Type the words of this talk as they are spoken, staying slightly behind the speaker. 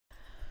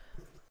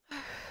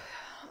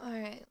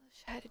Alright,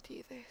 let's try to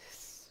do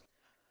this.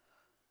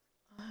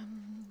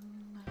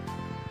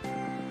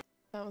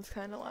 That was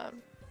kind of loud.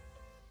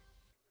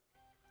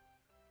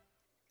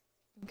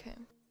 Okay.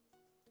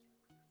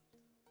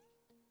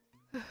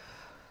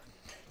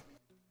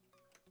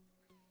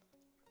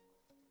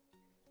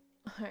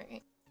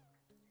 Alright.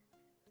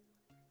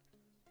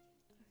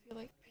 I feel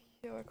like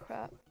pure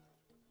crap.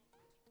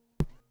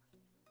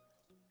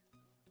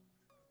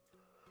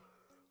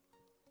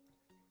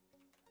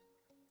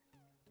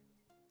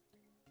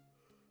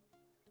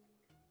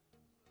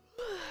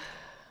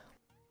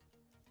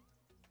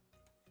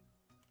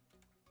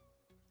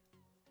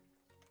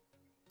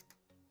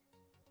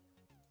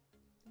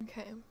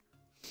 Okay.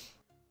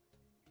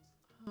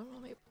 Let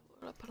me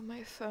pull it up on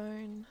my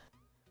phone.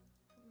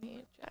 How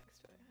many jacks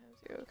do I have?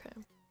 0,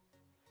 okay.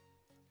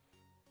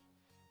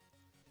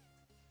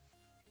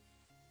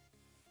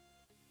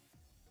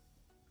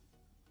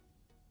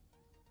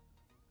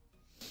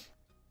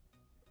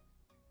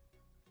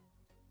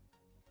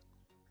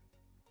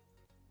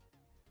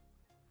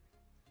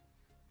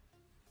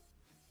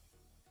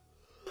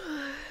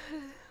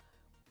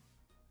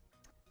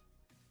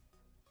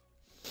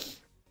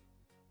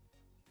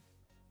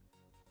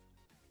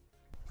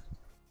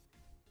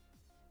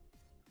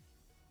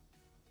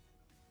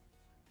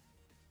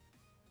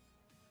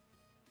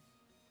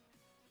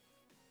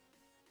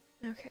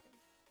 Okay.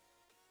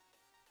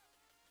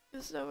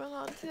 Is no one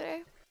on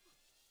today?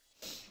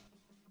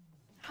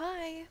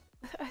 Hi!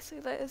 I see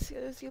that as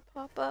soon as you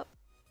pop up.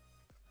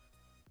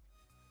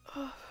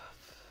 Oh.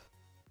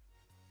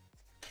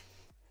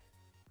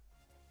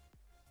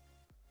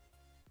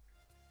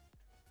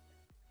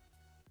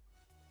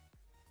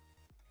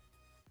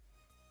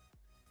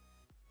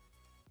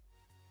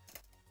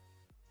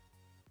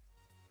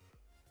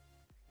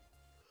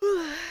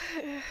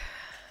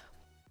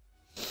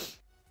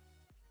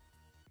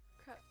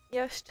 Crap.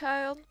 Yes,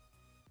 child?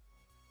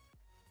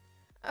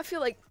 I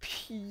feel like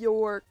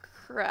pure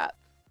crap.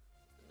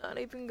 Not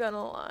even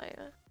gonna lie.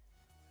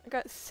 I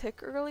got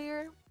sick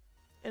earlier,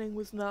 and it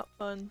was not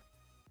fun.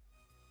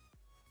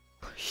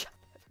 Shut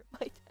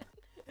up, my dad.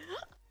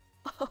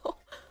 Oh.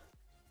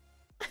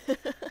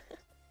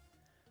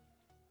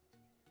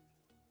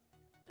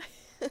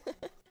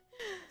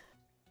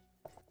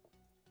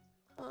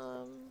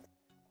 I'll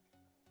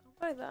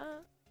buy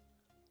that.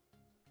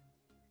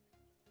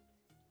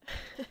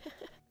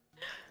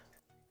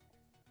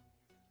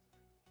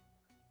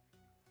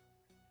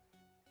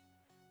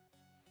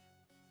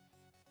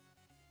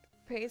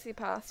 Crazy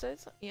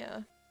pastas?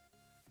 Yeah.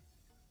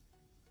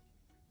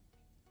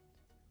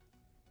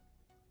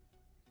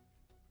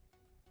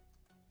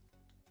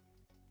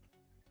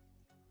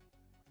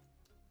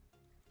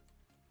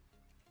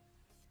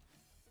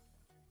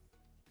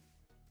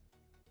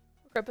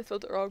 Crap, I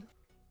spelled it wrong.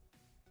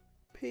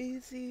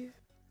 Paisy.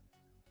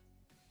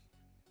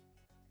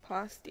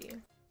 Pasty.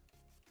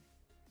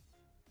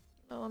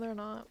 No, they're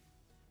not.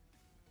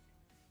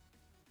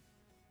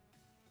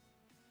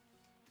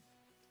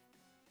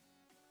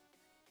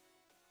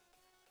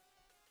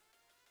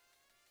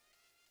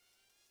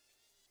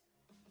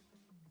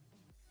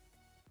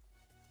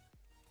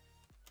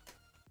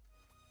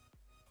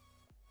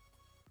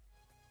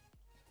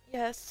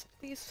 Yes,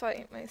 please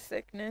fight my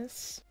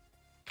sickness.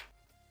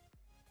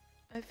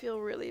 I feel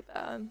really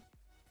bad.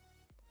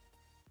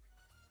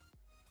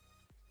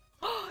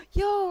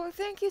 Yo,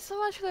 thank you so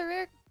much for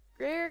the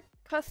rare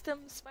custom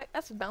spike.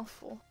 That's a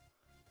mouthful.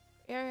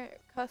 Rare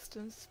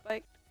custom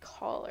spiked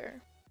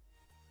collar.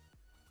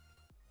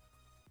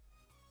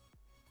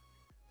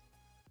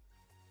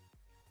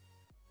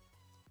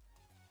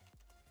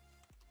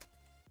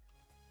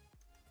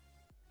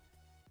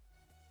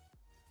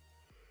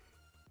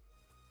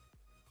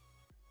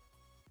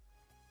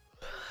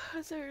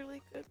 That's a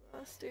really good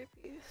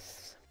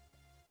masterpiece.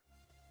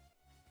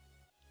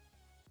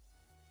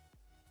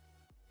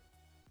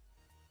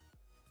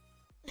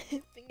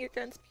 Finger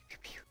guns. Pew,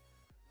 pew, pew.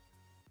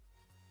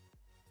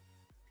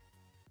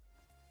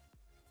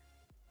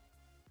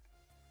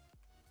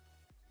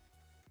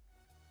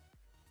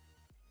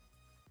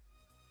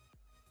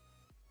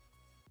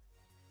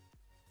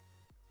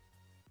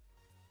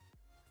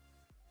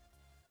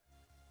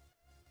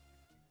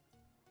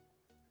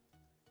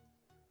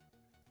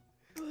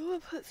 We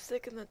will put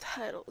sick in the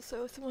title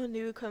so if someone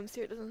new comes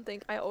here doesn't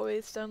think I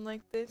always done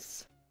like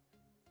this.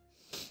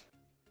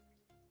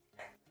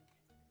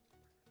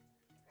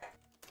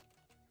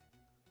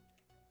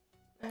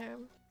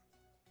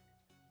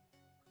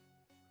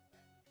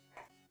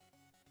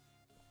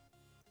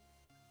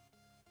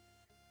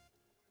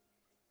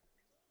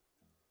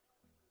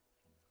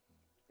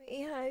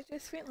 Yeah, I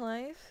just went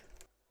live.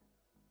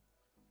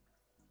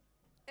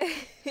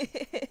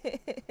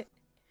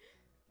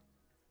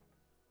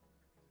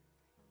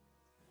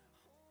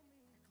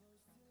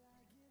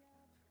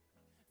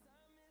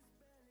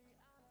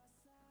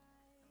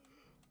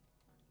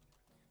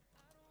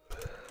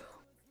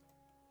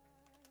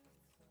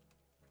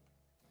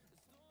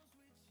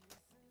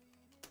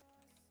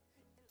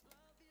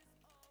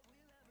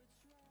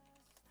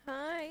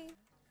 Hi.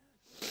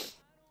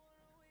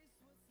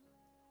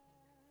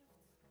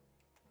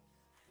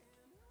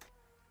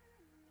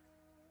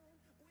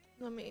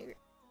 Let me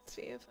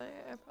see if I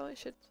probably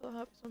should still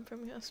have some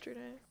from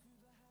yesterday.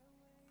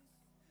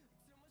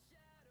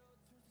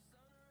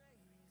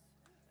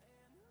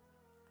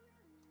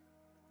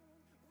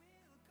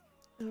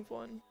 I have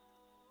one.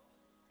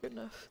 Good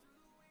enough.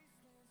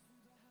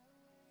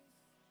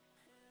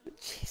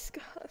 Jeez,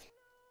 God.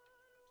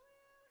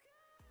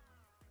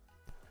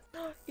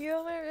 You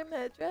have my Rim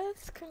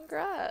address?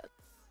 Congrats.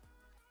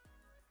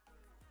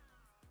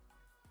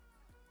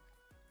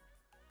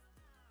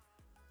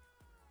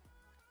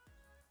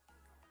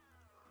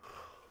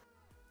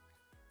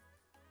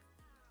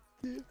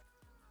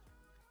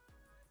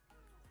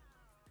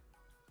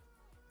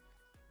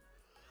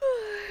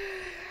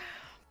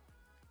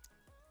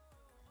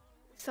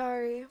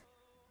 Sorry.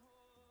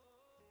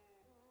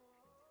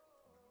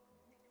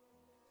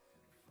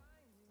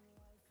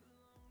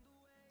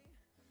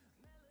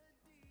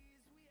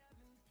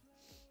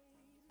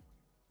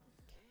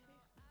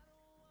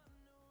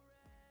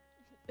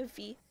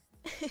 V.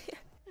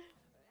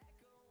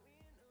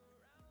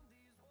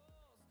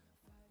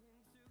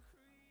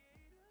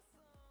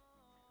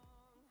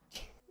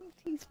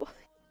 These boys.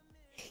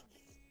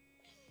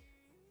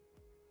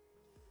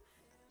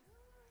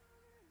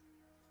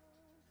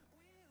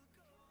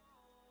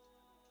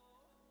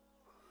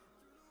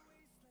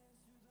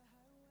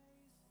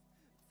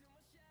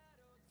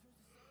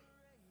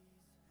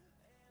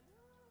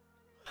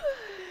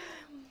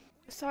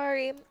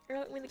 Sorry, I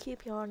don't mean to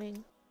keep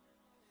yawning.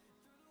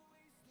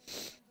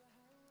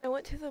 I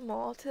went to the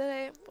mall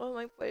today with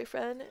my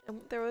boyfriend,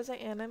 and there was an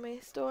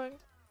anime store,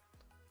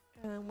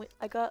 and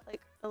I got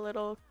like a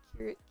little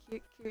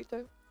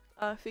Kirito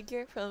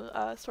figure from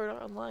Sword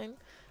Art Online,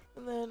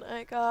 and then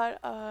I got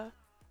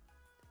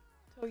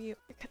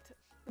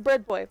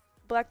Bird Boy,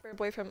 Black Bird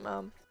Boy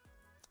from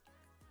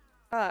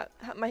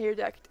My Hero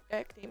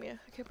Academia.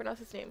 I can't pronounce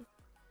his name.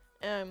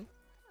 I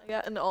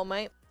got an All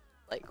Might,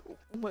 like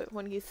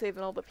when he's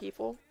saving all the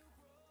people.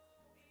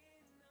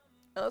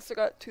 I also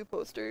got 2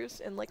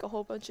 posters and like a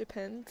whole bunch of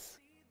pins.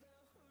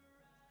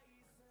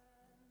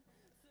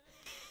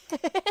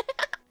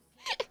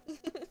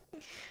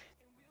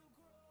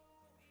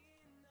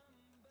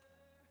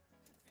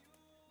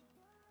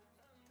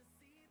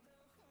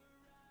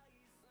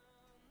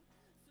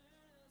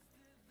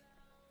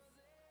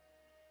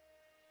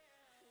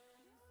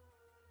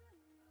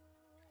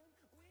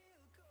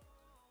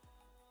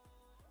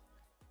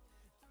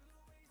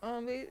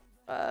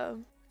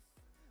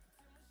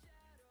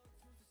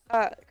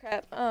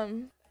 Crap, hey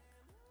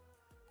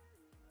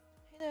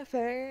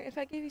Nofair, if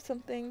I give you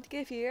something to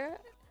give you,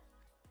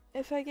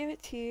 if I give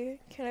it to you,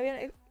 can I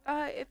be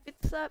if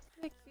it's that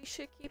big, you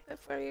should keep it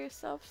for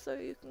yourself so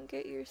you can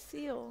get your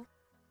seal.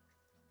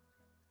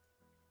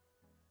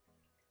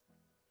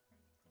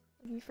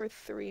 Looking for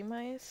 3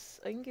 mice?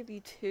 I can give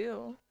you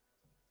 2.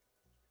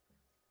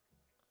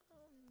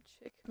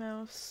 Chick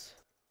mouse.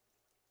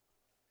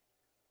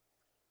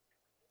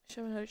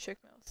 Show me how to chick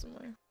mouse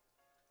somewhere.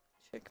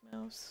 Chick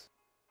mouse.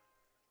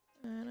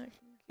 And I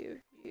can give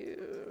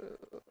you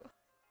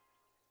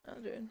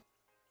 100.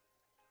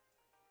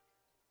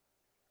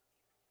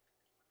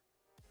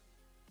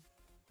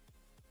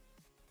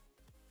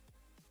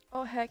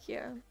 Oh heck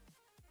yeah.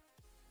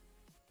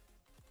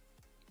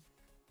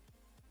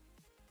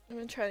 I'm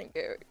gonna try and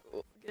get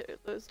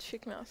those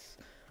chick mouse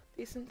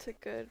decent to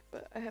good,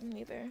 but I have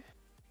neither.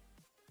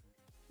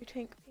 You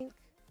take pink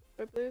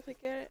or blue if I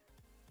get it.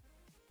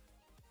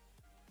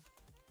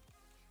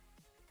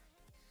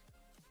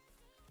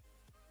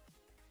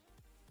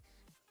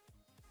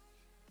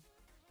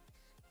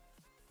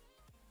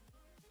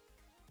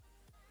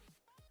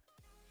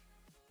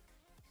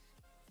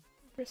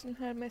 The person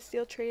who had my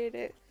seal traded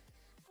it.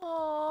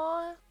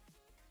 Aww.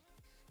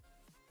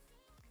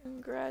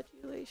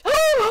 Congratulations. Yo!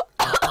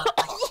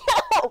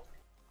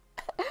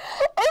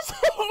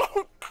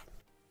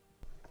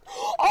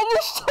 I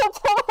just shut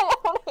down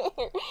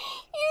here.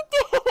 You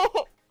did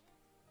it.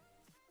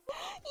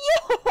 Yo!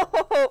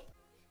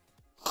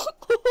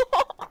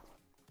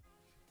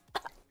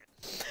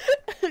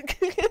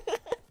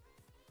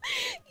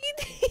 You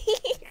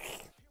did.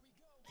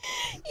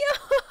 Yo!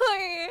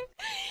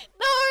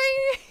 No!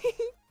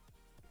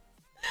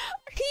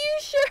 Are you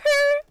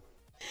sure?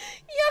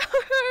 Yo!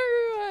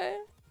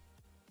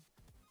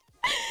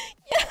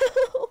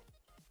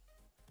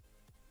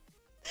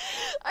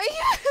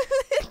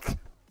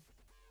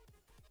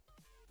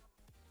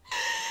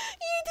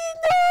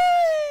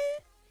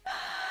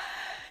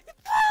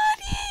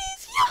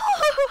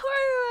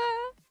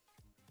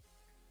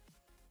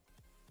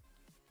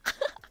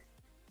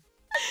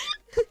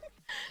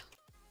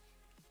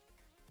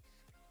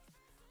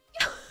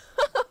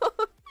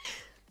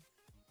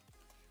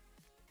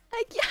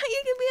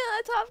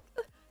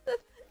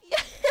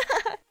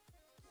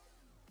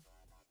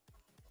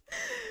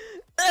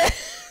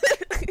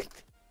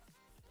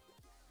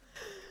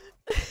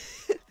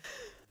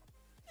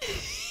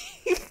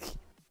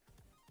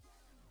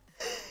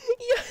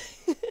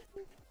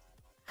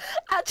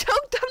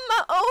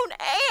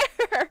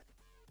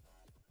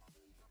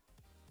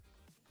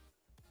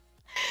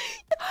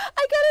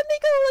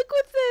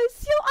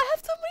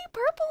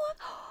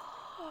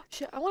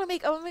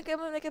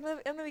 gonna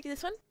make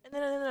this one, and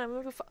then I'm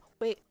gonna go.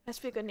 Wait, has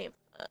to be a good name.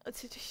 Let's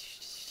see.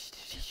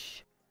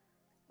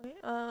 Wait,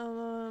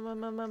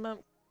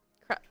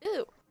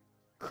 ew,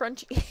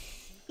 crunchy,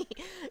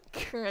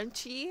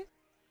 crunchy,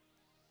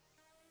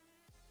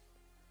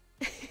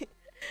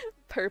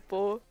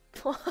 purple.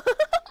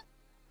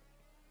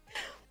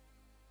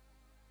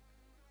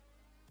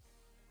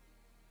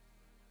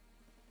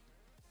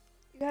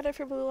 You got it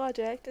for Blue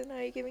Object, and now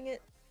you're giving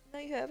it. Now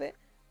you have it.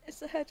 It's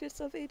the headdress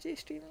of AJ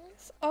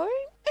Streamers. Alright.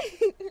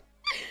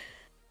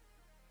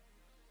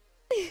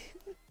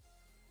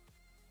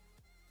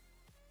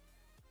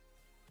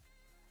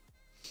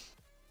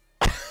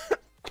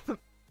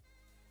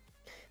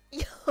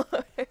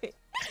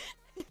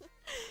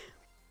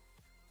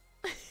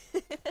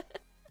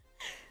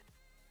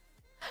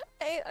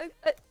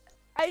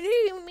 I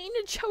didn't even mean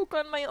to choke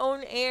on my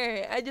own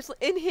air. I just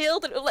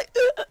inhaled and it was like.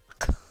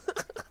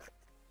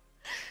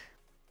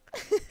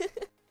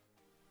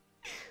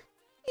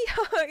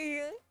 Yo,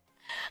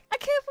 I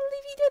can't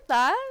believe you did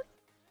that.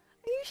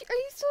 Are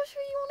you so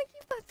sure you want to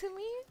keep that to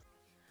me?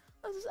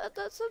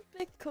 That's a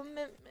big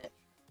commitment.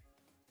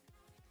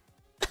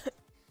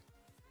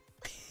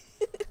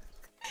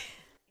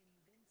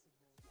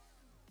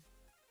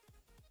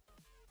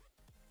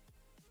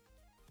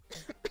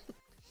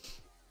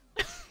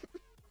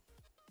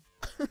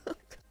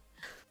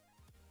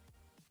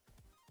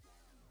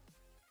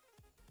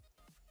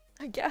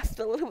 I gasped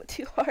a little bit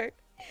too hard.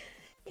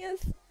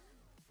 Yes.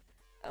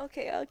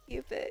 Okay, I'll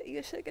keep it.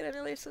 You should get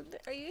another something.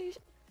 Are you?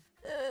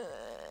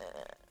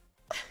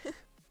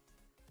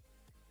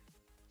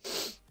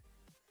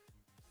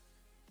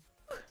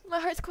 My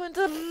heart's going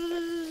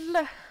to.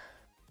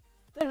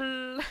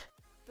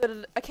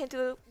 I can't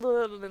do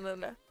the.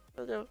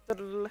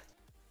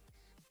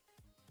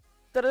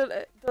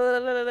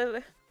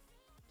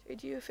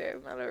 Trade you a fair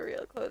amount of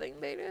real clothing,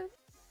 betas.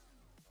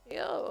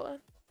 Yo.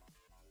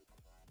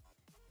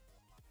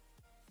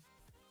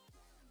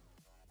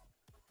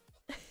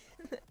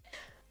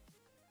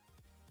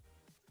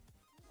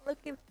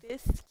 Look at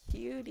this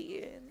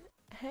cutie.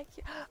 Heck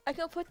yeah. I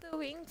can put the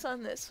wings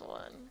on this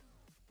one.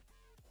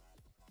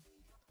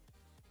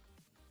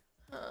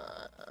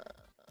 I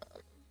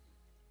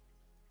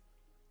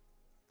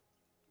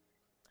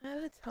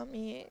have a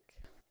tummy ache.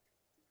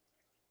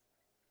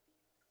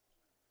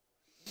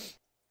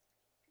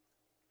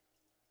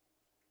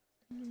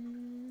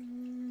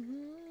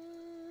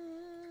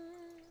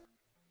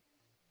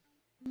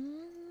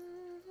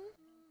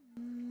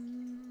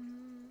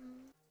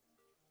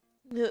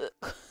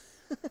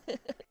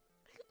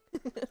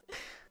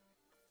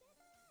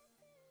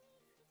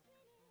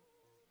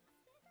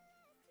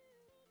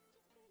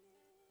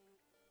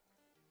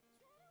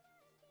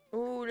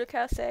 Ooh, look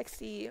how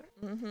sexy.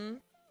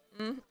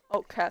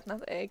 Oh crap, not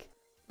the egg.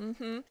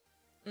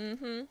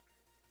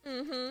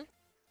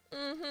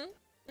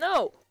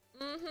 No!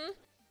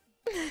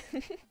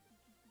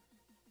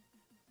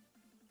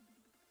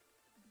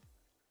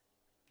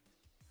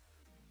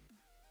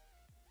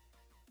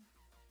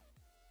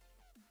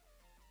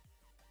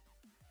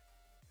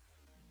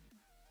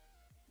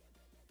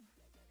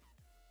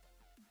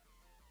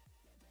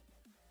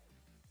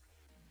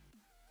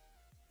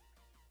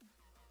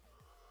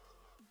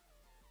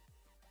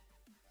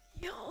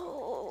 Yo!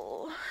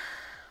 Oh,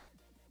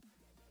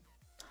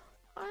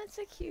 that's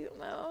a cute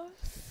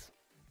mouse.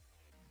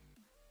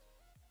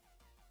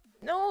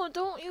 No,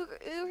 don't you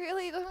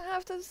really don't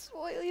have to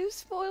spoil. You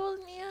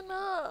spoiled me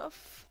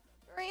enough.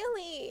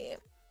 Really?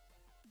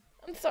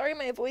 I'm sorry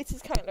my voice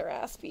is kind of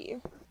raspy.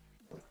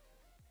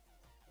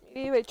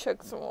 Maybe if I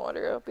chug some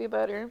water, it'll be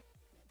better.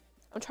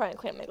 I'm trying to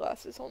clamp my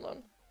glasses, hold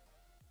on.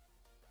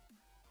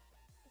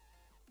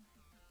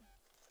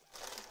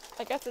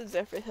 I got the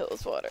Zephyr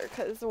Hills water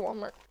because the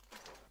Walmart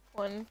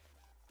one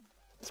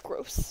is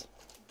gross.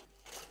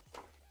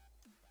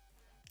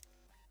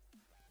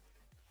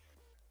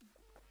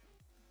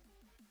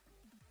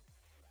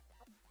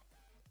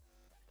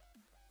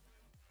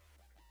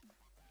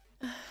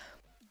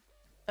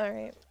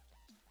 Alright.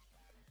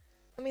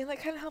 I mean, that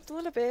kind of helped a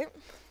little bit.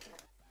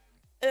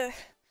 Ugh.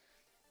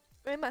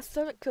 Made my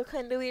stomach feel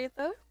kind of weird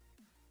though.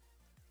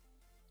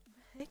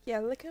 Heck yeah,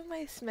 look at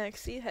my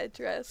smexy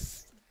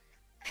headdress.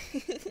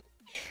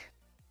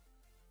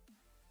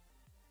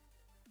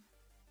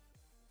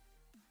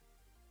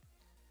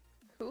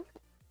 Cool.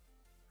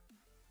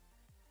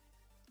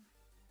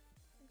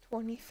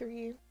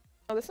 23.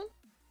 Oh, this one?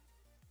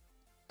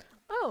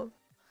 Oh!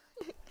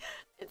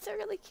 It's a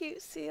really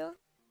cute seal.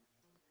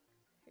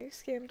 Are you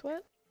scammed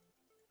what?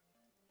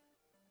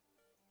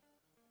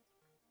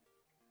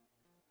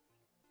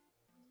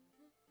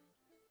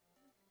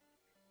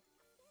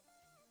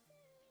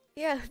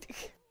 Yeah.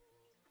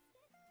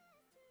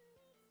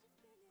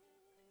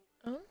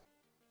 Oh?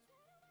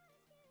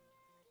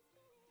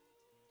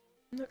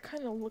 That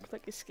kind of looked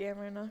like a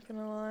scammer, not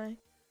gonna lie.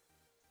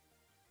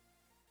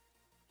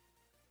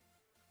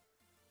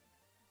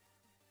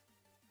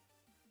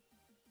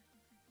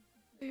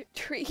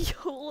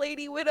 Trio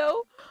Lady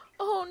Widow?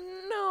 Oh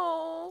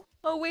no!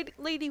 Oh wait,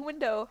 Lady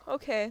Window.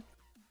 Okay.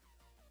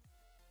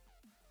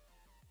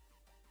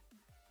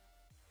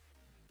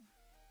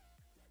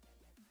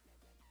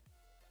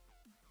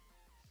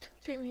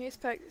 Dream hair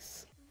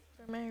specs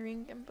for my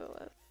ring and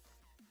boas.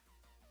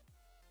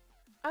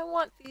 I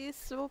want these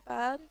so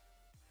bad.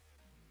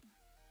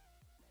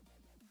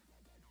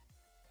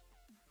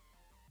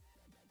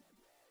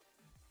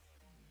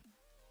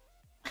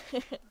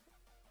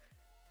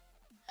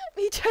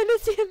 Me trying to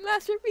see a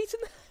masterpiece in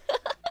the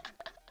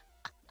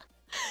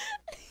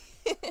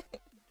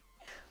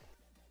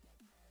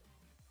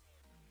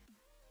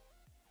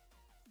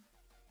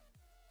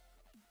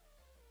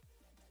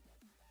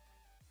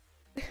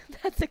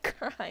That's a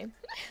crime.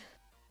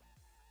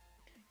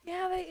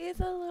 Yeah, there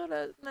is a lot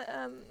of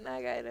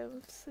mag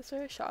items. Is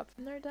there a shop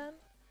when they're done?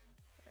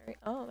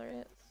 Oh, there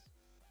is.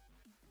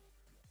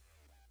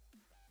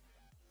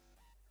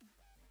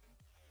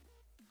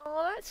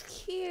 Oh, that's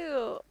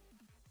cute.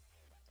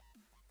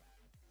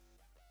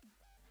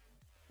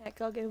 Heck,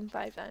 I'll give him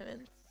 5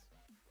 diamonds.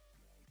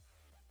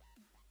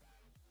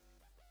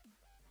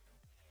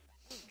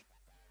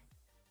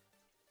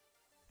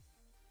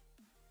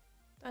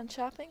 Done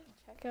shopping?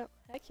 Check out.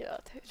 Heck yeah,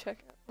 I'll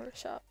check out more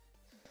shop.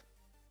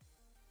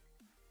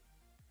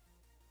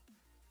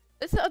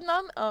 Is it a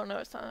non? Oh no,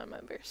 it's not on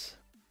members.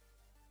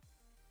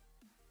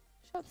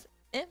 Shop's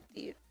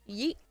empty.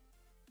 Yeet.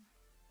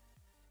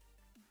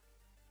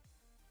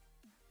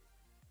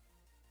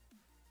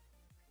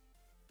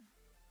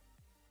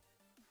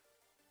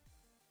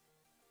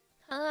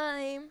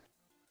 Time.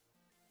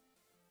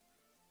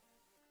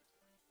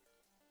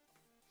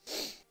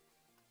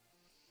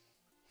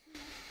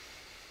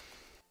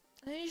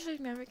 I usually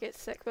never get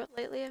sick, but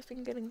lately I've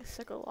been getting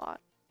sick a lot.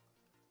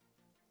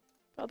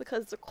 Well,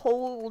 because the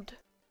cold.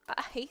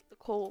 I hate the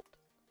cold.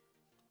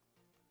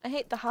 I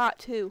hate the hot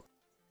too.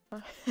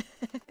 I'd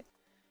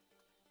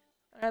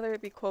rather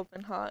it be cold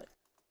than hot.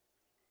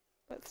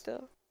 But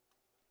still.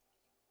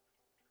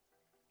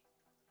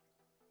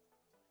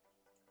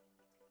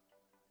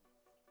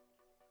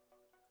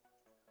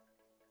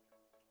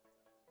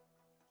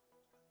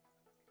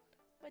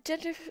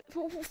 Magenta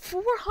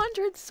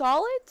 400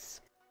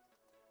 solids?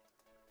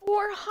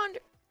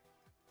 400.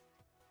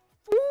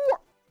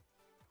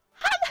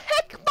 How the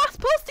heck am I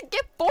supposed to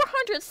get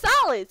 400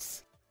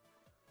 solids?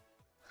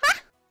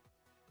 Huh?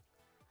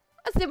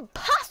 That's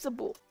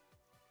impossible.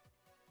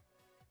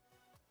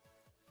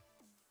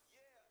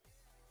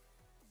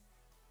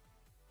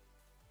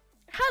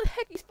 How the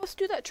heck are you supposed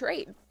to do that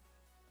trade?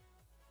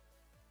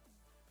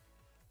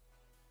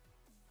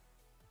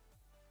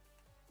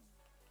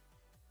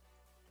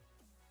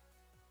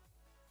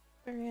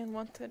 Very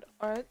unwanted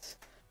art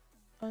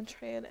on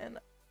trade and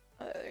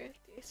other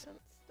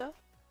decent stuff.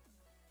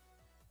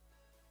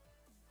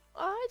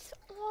 What?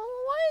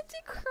 Oh, why is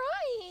he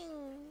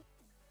crying?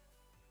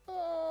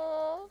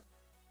 Oh.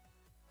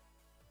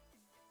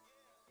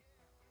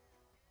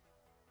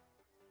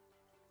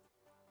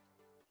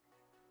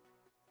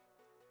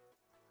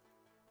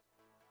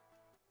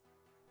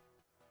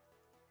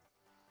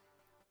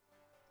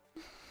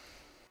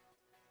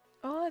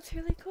 Oh, that's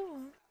really cool.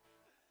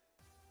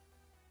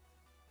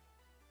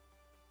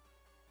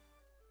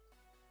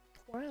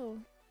 Wow.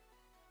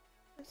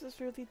 This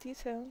is really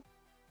detailed.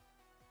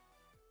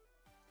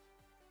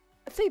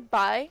 I'd say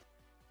bye.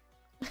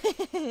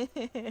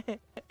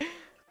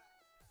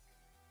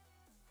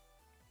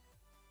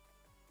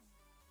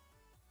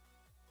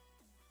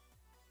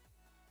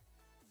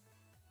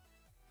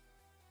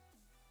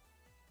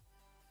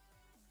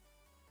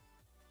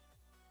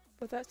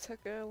 But that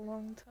took a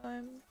long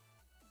time.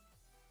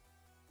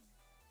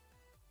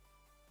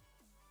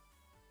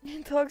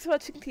 Dogs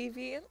watching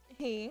TV?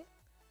 Hey.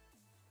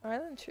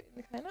 Island tree,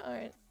 they kinda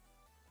aren't.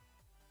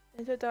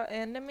 Is it dot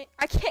anime?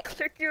 I can't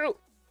click you!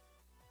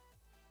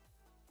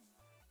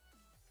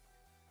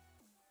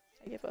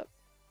 I give up.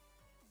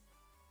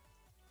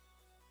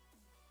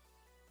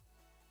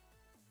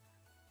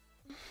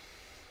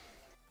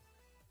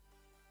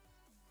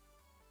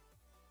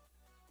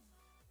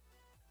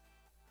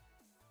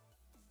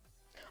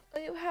 Oh,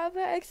 you have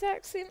the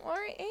exact same RA.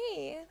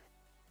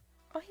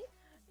 Oh,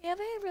 yeah,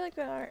 they have really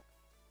good art.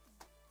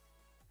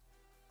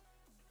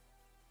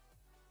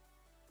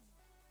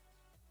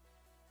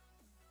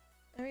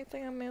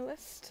 Everything on my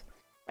list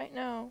right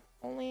now,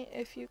 only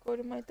if you go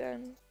to my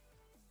den.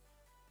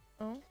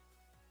 Oh.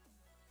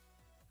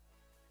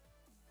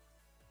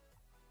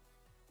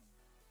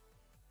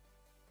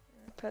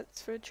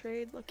 Pets for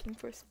trade, looking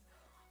for.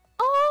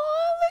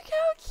 Oh, look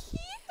how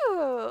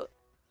cute!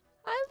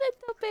 Hi,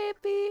 little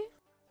baby.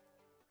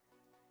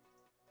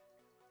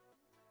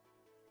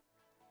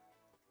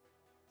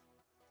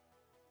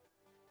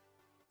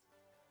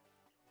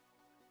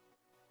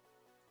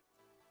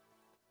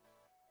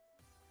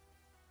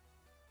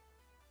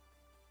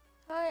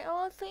 Hi,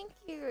 oh, thank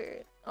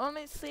you.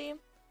 Honestly,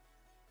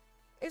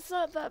 it's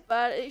not that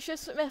bad. It's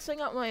just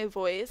messing up my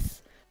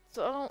voice.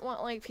 So I don't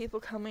want like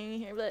people coming in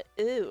here like,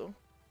 ew,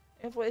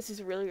 your voice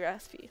is really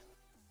raspy.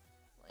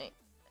 Like,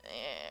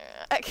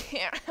 I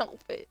can't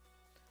help it.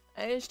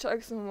 I just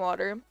took some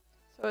water,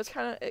 so it's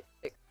kind of it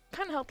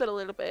kind of helped it a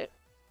little bit,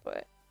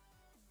 but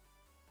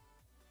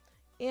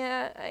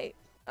yeah, I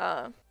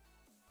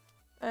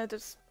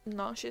just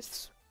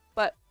nauseous,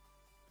 but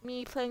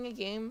me playing a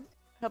game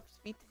helps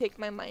me take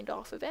my mind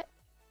off of it.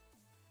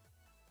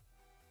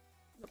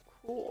 I'm a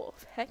cool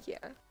wolf. Heck yeah.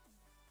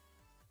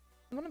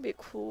 I'm gonna be a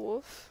cool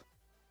wolf.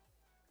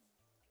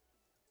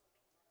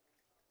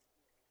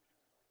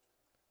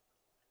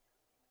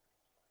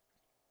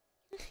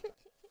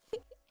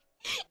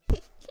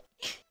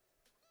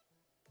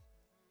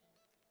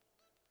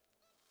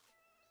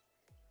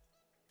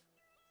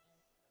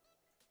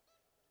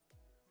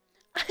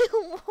 I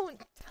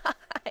won't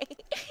die.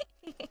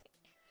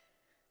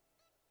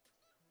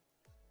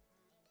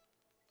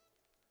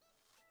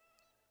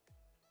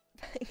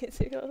 Is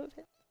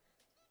irrelevant.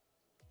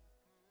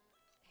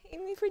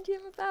 Hate me for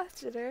Gym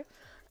Ambassador.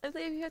 I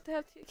believe you have to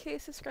have 2K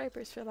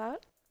subscribers for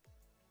that.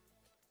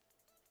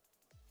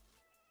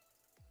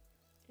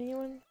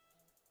 Anyone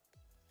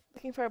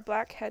looking for a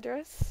black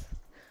headdress?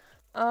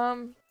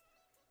 No,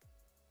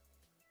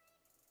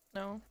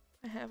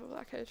 I have a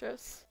black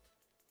headdress.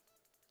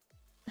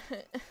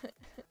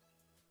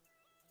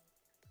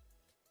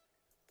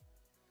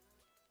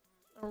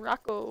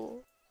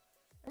 Rocco.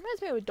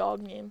 Reminds me of a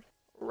dog name.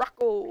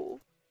 Rocco.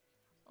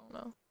 Oh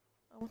no.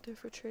 I want to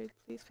for trade.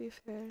 Please be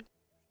fair.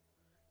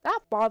 That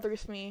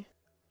bothers me.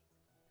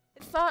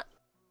 It's not.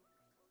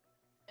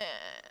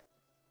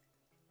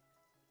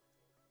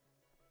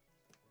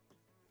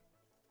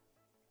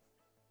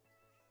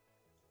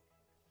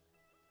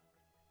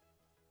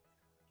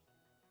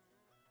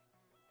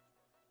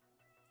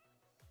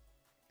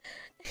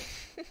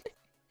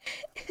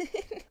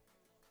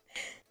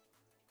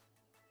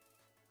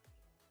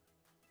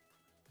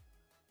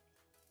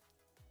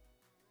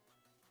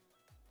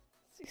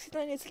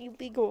 69 is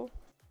illegal.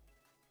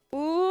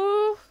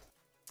 Ooh.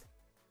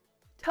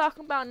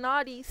 Talking about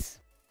naughties.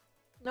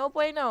 No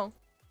bueno.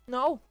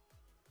 No.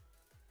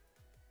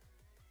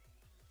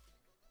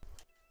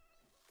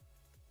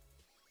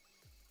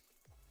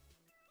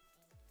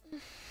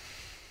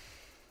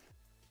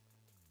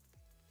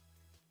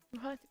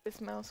 I'll have to take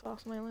this mouse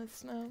off my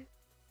list now.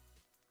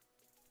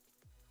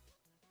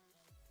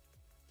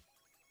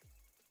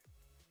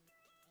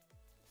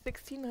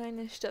 $69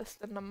 is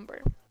just a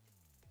number.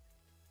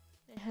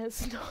 It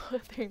has no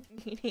other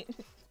meaning.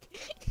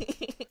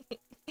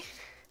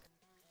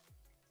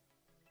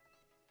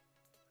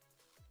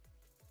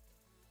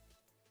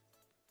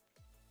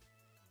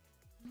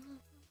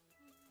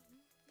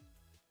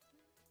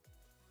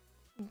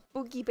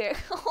 Boogie bear.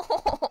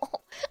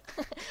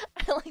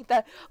 I like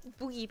that.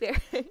 Boogie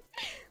bear.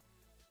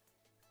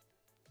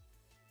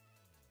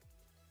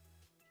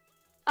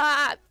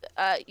 How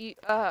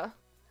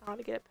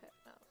to get a pet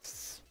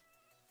mouse.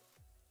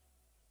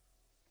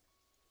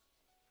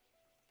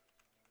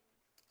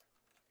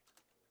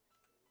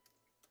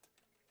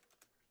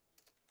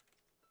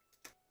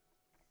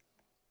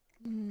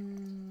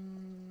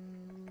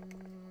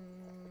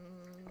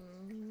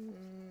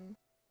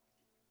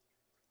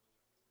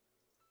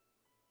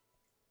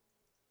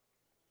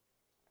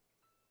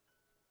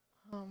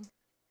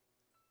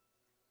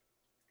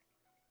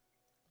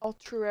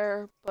 Ultra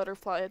rare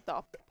butterfly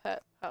adopt a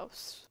pet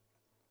house.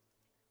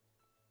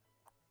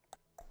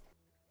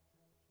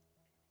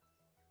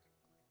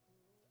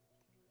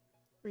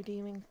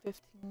 Redeeming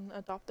 15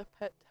 adopt a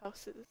pet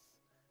houses.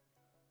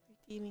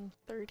 Redeeming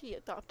 30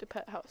 adopt a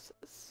pet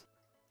houses.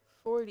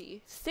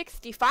 40.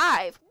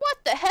 65! What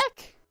the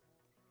heck?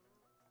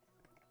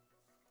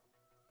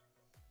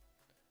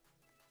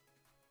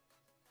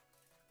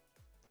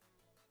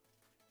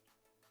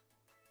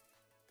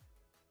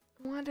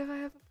 Why do I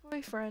have a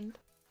boyfriend?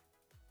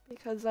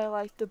 Because I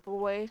liked the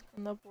boy,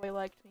 and the boy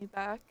liked me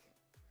back.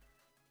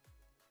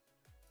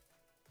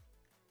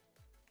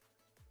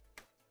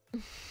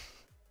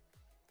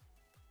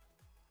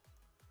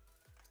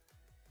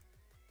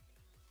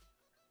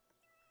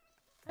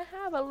 I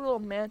have a little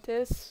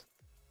mantis.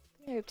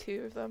 I think I have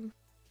 2 of them.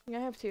 Yeah,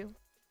 I have 2.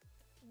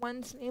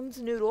 One's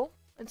name's Noodle.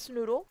 It's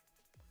Noodle.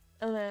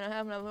 And then I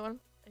have another one.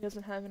 It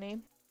doesn't have a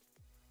name.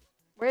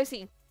 Where is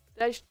he?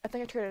 I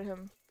think I traded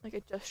him. Like,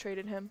 I just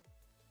traded him.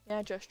 Yeah,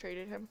 I just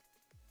traded him.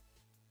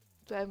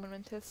 So I have one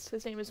mantis.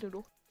 His name is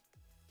Noodle.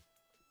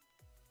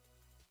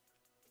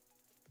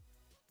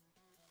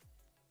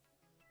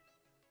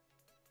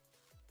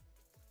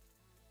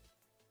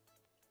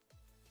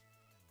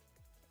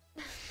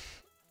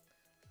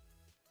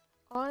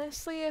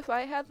 Honestly, if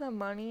I had the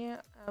money,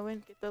 I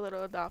would get the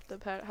little adopt a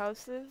pet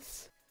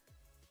houses.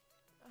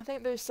 I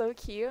think they're so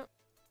cute.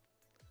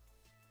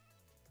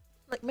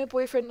 Like, my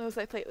boyfriend knows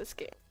I play this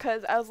game.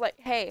 Because I was like,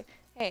 hey,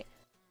 make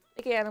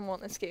an animal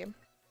in this game.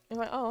 And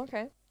I'm like, oh,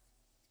 okay.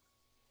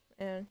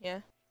 And, yeah.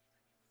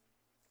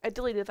 I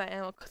deleted that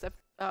animal because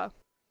I,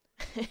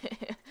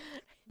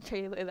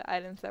 traded away the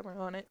items that were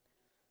on it.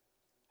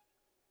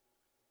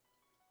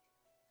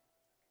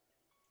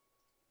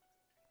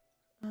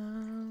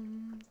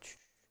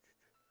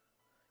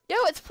 Yo,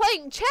 it's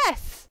playing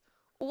chess!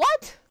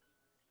 What?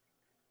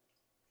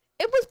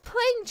 It was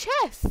playing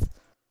chess!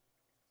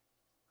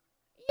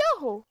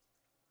 Yo!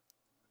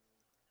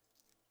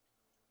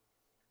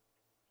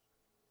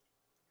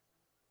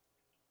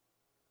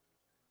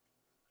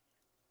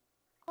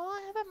 Oh,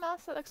 I have a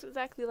mouse that looks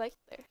exactly like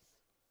theirs.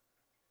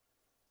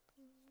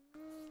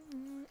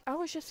 I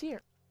was just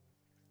here.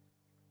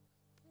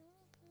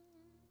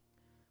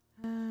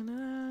 I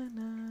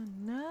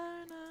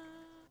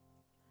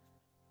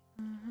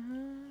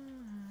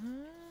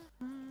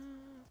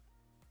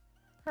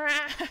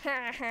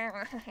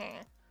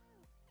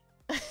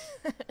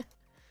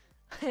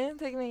didn't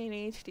take my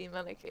ADHD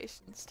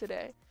medications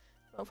today.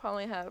 I'll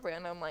probably have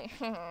random like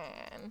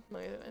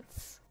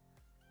movements.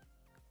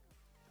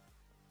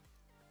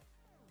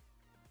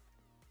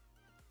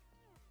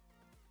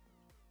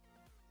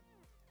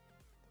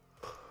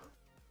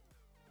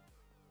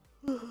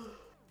 My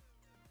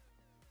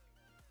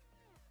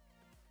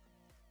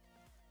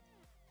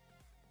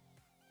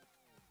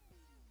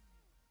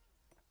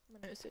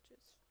nose itches.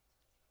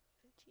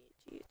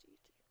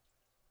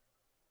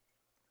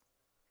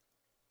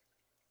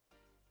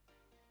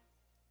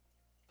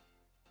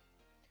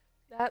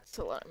 That's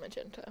a lot of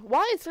magenta.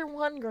 Why is there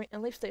one green?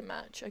 At least they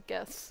match, I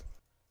guess.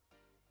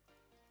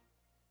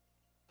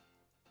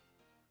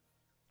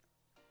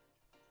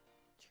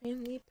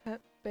 Train the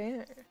pet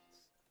bears.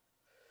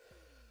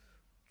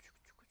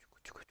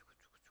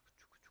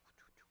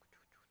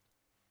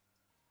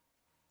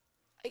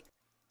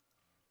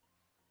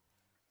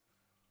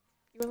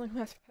 You were looking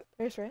at pet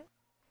bears, right?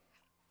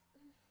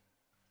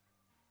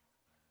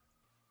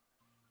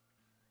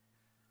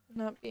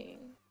 Not me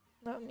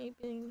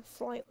being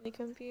slightly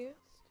confused.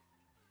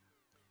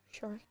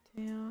 Shark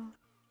tail.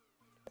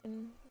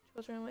 And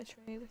children on my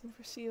trade looking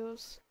for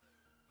seals.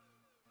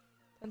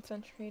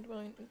 10-cent trade,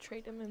 willing to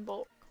trade them in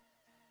bulk.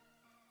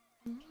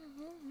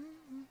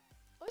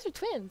 Those are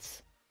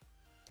twins.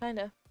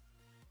 Kinda.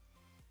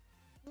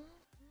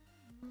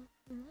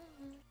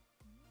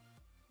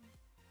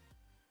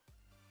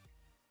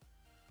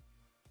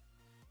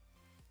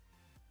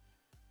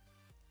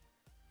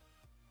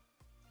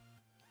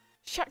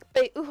 Shark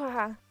bait, ooh ha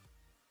ha.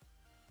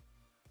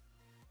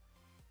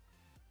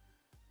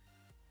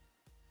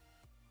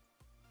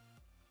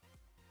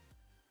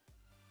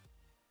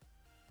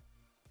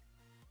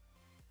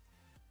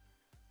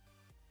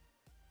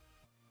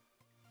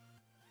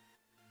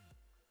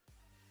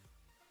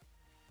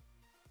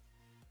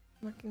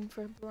 Looking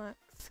for black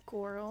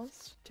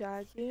squirrels,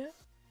 Jagu.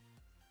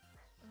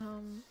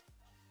 I'm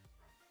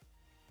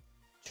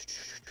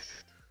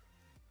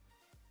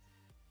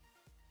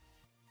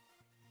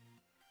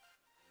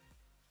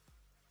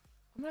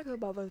gonna go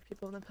above other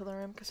people in the pillar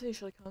room because they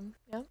usually come,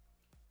 yeah?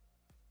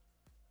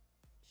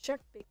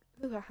 Shark bait,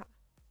 ooh ha ha.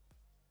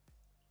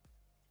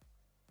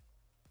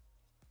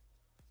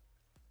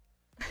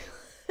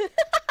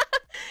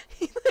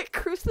 He like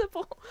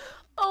crucible.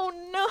 Oh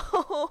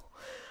no!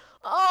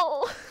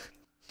 Oh!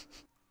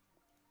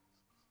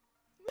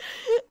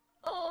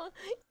 Oh,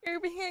 you're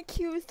being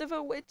accused of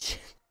a witch.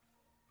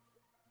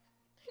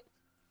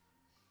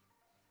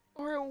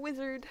 Or a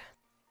wizard.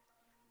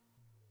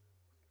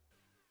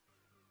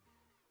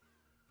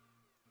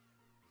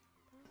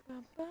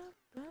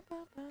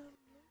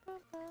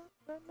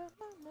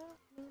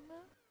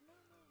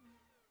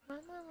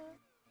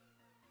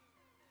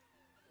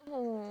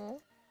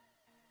 Oh.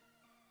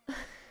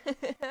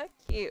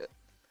 Cute.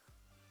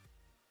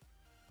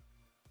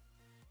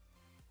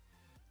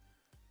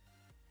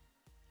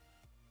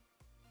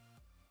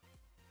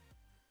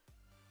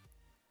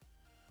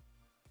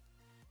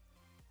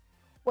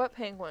 What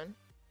penguin?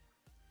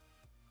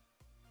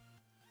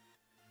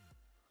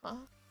 Huh?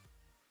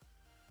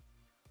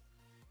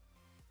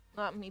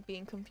 Not me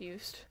being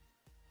confused.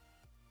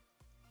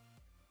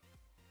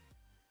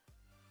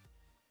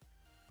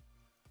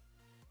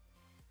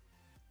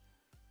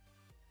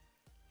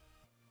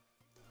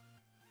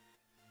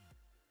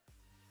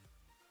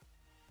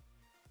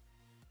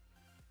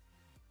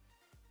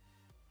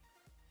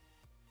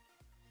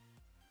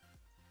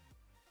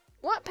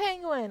 What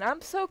penguin?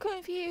 I'm so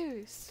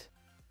confused.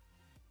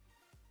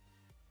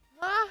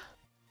 Huh?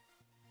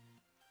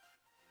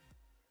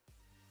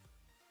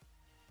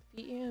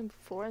 Beat you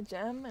before a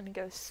gem and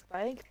get a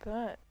spike,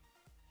 but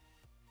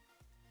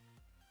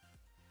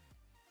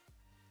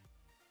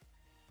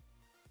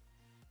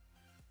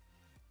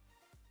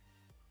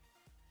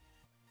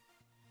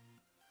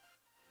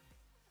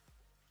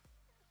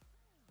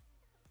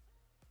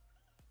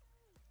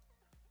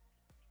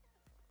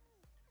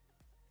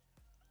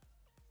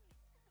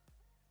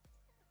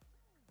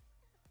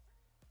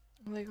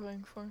what are they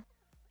going for?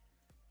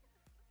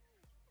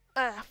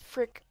 Ah,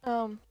 frick.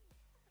 Don't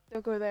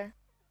go there.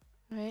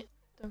 Right?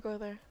 Don't go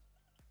there.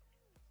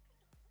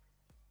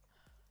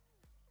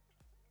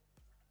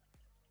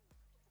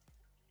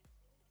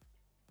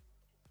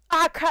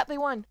 Ah, crap, they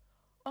won!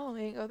 Oh,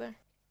 they didn't go there.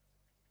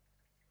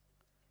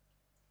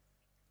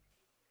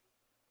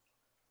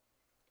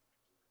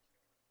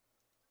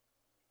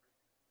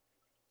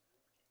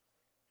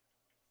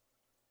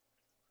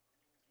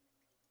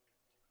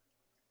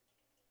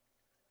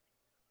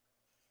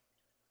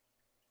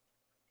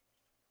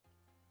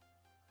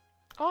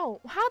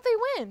 Oh, how'd they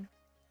win?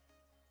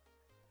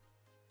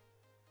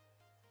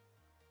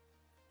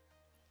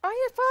 Are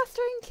you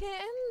fostering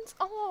kittens?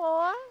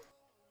 Aww.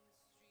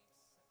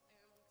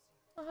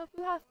 I hope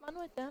you have fun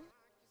with them.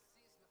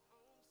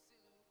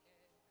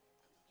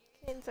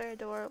 Kittens are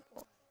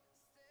adorable.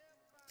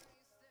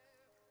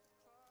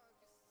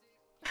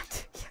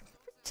 Too young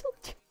for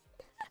children.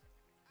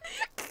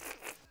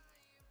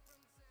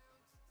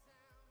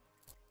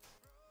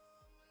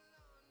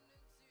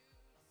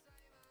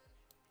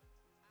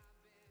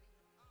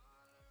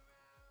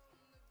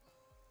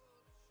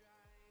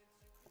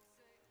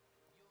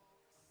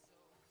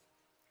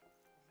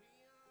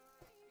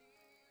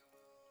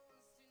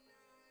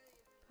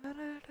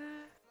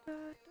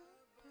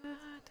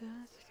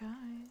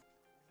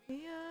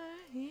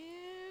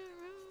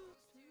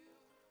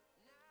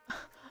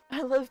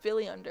 I love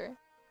Billy Under.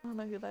 I don't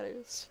know who that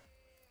is.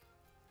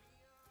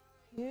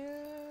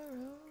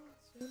 Heroes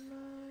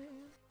tonight.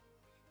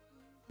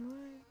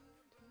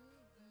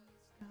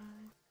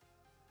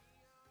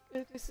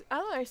 I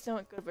don't understand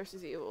what good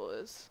versus evil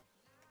is.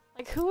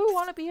 Like, who would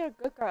want to be a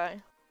good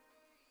guy?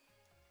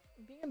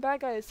 Being a bad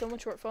guy is so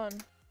much more fun.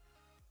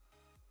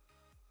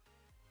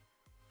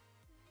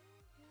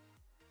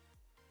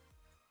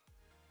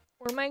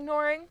 What am I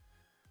ignoring?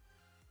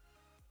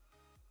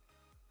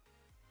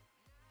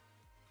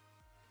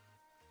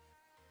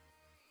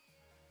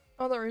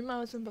 Oh, the room I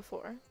was in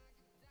before.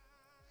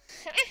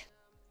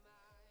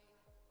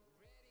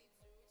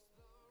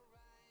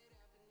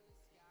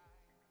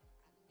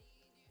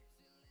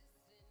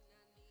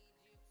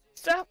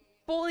 Stop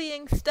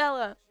bullying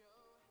Stella!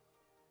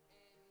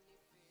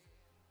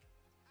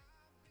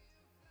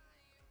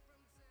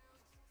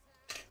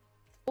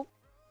 Oh,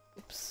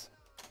 oops.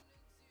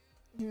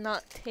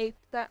 Not tape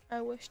that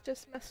I was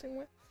just messing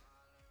with.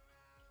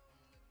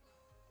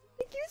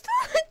 Thank you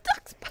so much,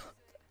 duck's boat.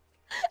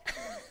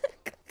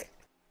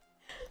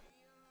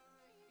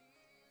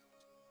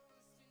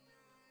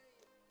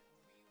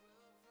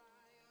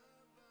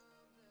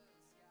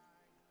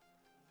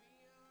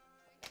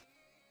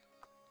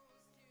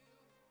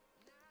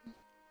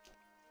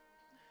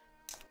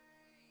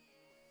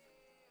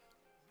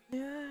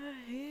 Yeah,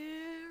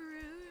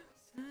 heroes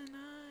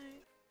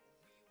tonight.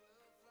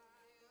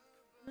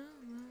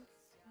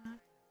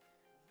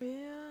 We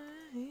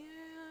are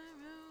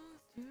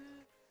heroes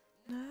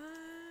tonight.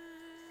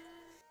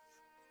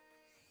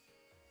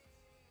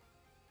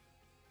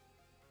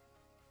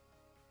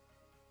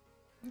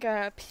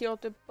 Gotta appeal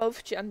to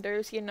both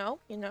genders, you know?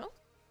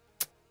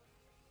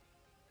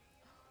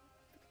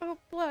 Oh,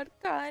 blood,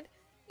 God.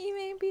 You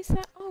may be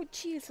sad. Oh,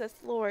 Jesus,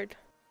 Lord.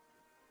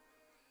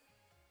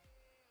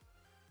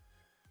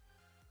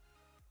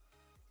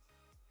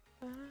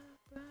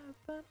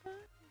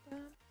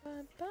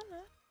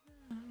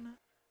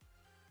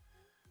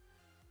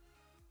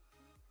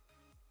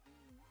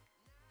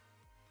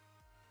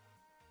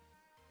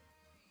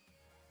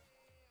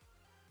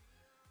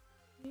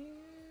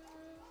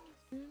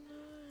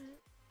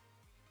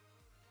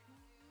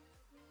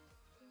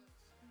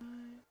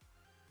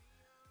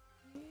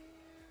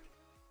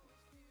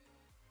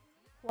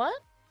 What?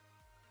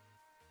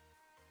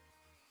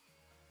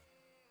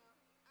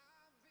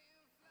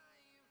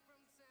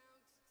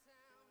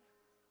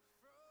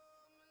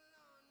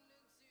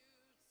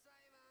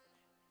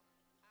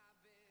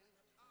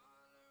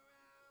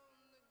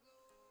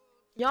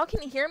 Y'all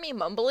can hear me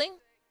mumbling?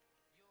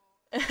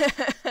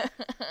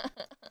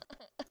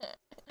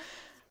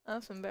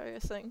 That's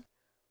embarrassing.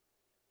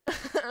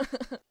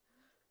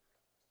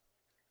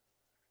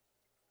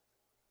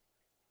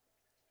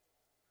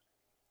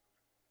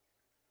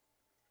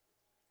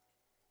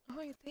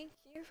 Oh, thank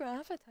you for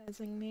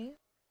advertising me.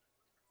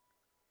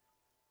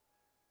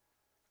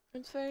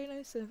 It's very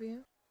nice of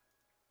you.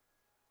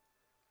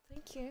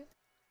 Thank you.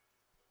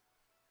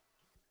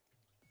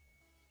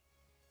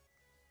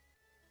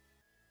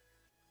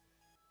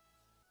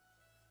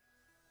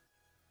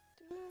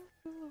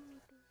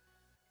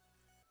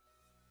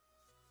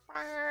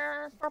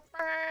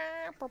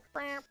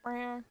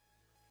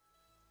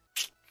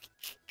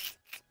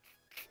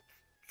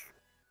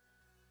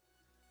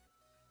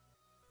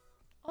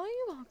 Oh,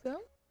 you're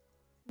welcome.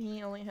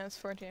 He only has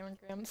 4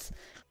 grams.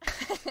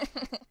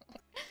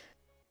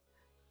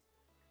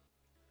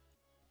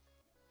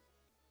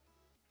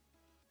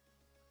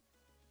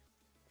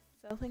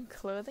 Selling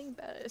clothing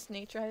that is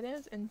nature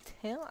items and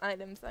tail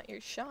items at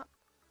your shop.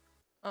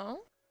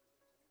 Oh?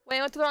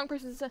 Wait, what's the wrong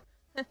person to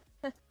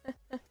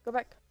Go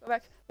back, go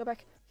back, go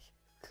back.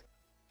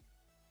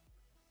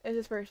 It's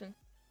this person.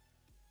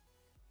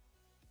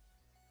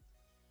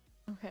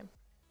 Okay.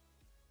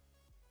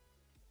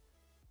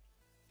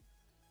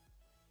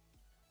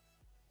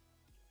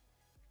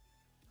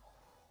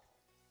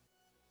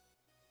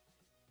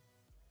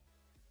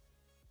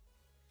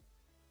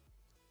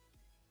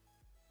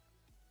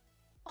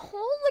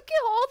 Oh, look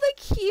at all the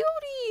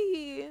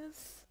cuties!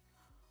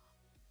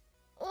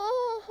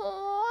 Oh,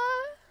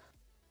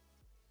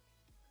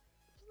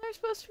 isn't there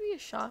supposed to be a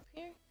shop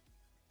here?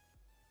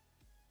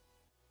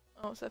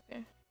 Oh, it's up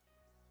here.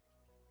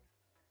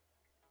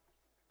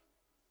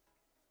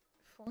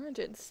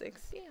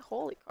 460?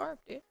 Holy carp,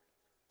 dude.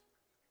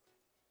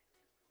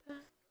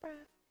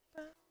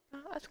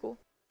 That's cool.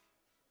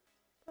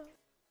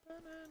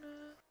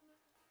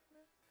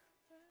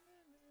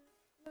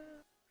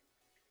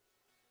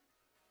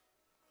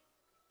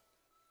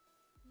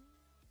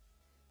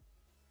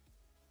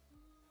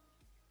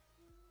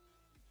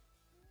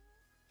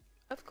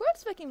 Of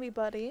course we can be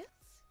buddies.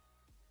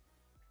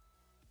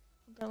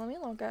 Then let me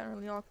log out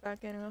and log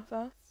back in real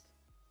fast.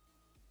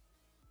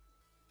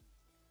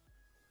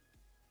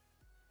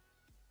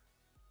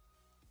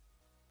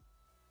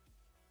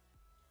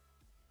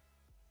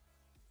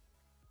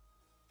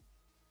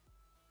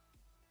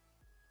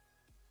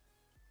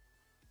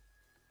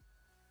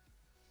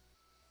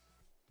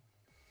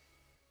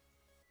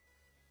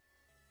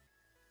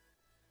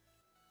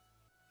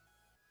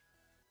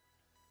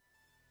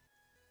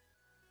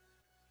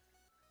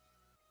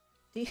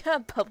 Do you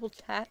have bubble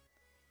chat?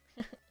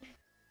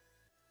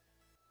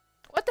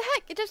 What the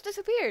heck? It just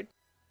disappeared.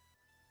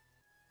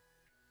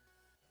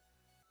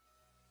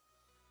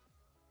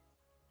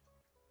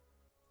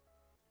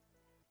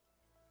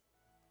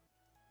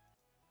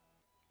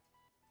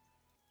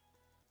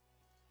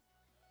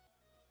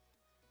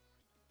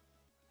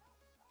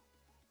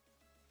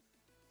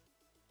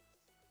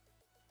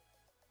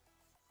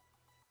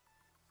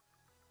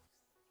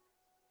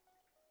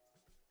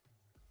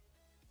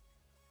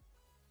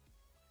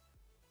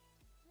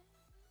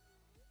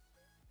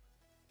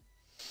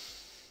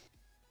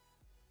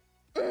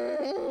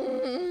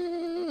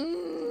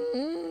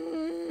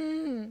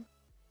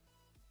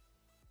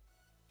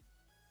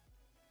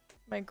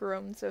 My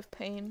groans of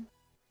pain.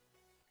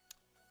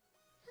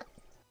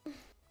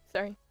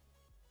 Sorry.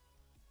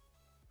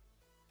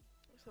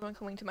 Someone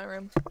coming to my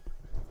room.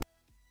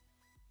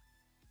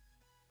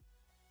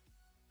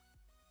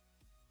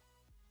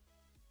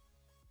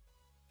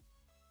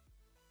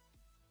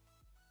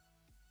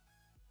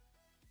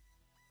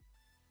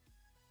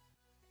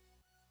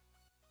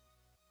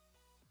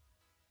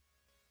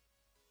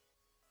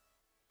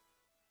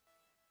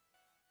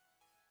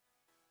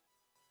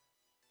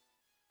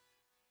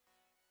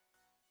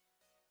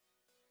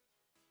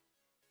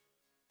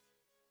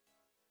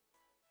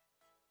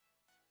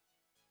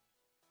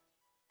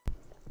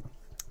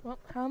 Well,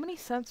 how many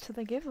subs do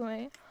they give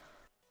away?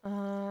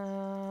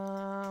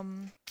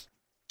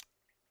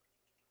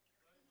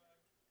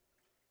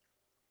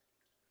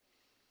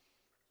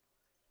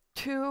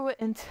 2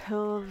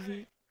 until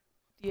the...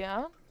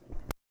 yeah?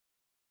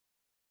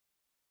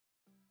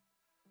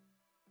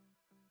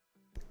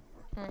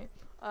 Alright.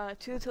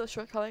 2 until the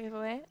short collar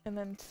giveaway, and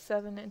then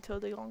 7 until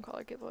the long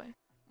collar giveaway.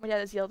 My dad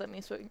has yelled at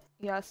me, so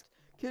he asked,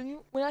 "Can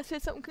you, when I say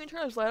something, can you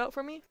turn his light out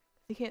for me?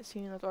 He can't see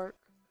in the dark."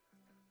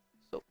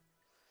 So,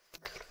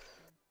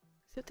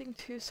 accepting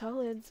 2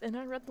 solids and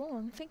a red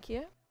long. Thank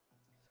you.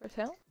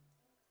 Sortel.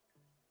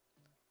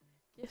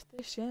 Yes,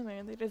 they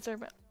shimmer. They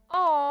deserve it.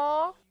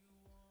 Aww.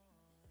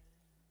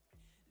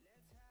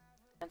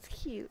 That's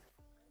cute.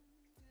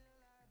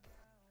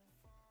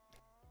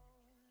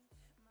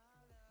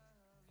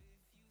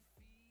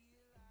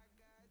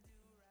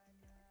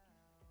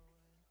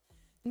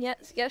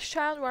 Yes, yes,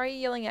 child. Why are you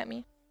yelling at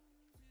me?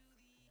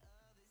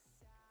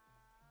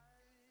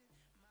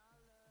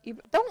 You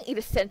don't eat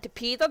a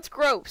centipede. That's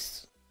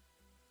gross.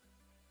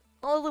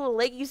 All the little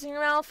leggies in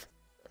your mouth.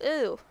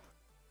 Ew.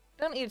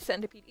 Don't eat a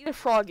centipede. Eat a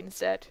frog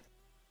instead.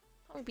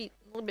 Probably be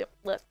a little bit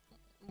less,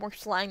 more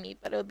slimy,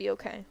 but it'll be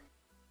okay.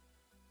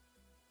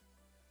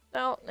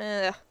 No,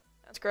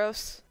 that's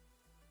gross.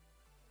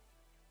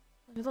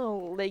 Your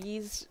little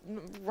leggies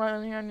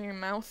running around in your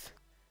mouth.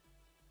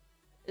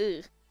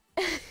 Ugh.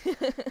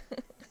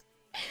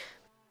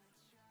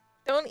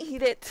 Don't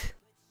eat it.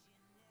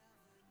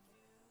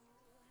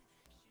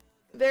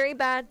 Very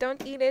bad.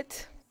 Don't eat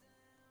it.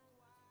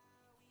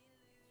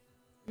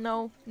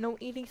 No, no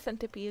eating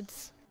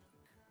centipedes.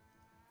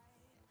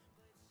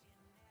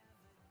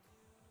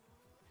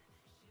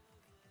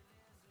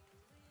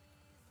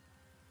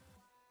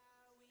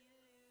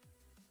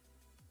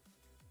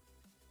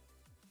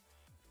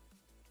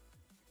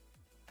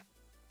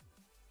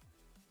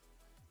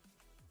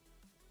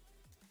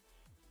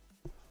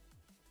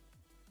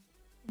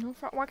 No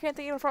frog. Why can't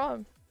they eat a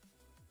frog?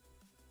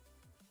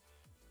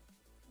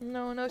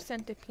 No, no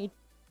centipede.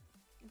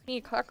 You can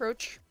eat a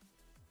cockroach.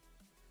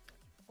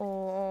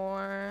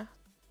 Or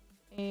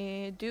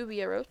a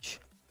dubia roach.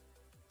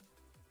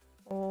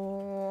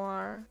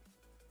 Or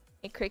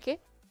a cricket.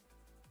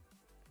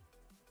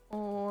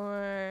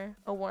 Or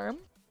a worm.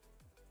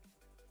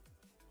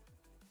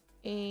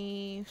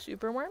 A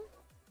super worm.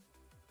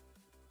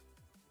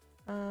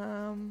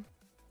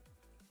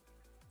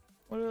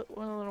 What are the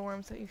little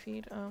worms that you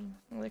feed? What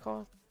are they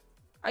called?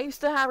 I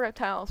used to have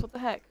reptiles. What the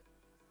heck?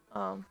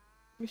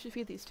 We should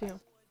feed these too.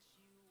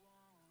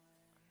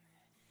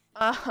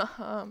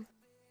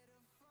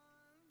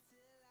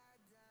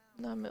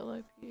 Not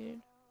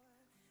millipede.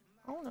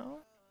 Oh no.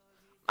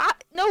 Ah,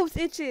 nose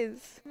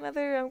itches!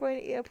 Mother, I'm going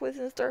to eat a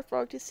poisonous dart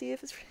frog to see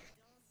if it's...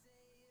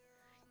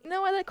 You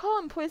know why they call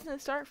them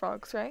poisonous dart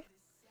frogs, right?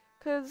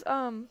 Cause,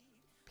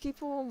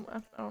 people,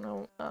 I don't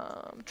know,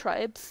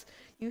 tribes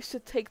used to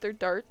take their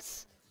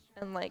darts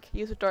and, like,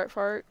 use a dart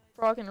frog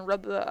and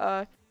rub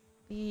the,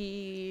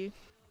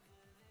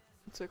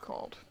 what's it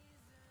called?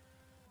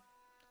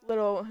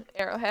 little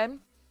arrowhead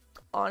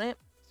on it,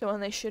 so when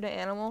they shoot an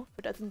animal, if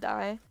it doesn't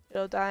die,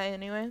 it'll die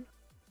anyway.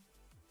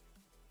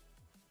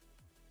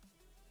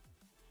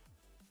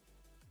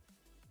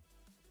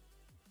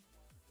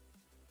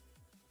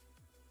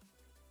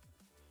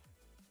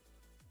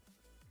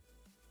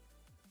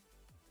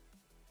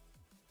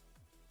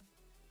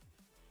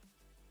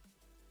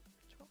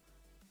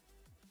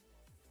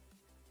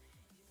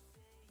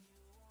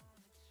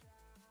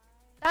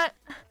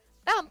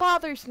 That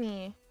bothers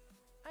me.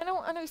 I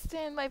don't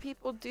understand why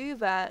people do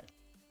that.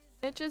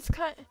 It just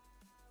kind of...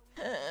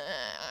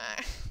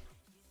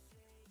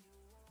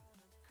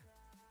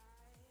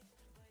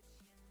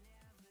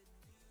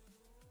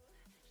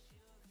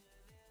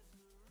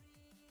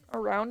 A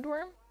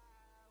roundworm?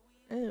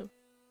 Ew.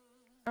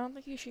 I don't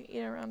think you should eat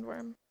a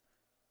roundworm.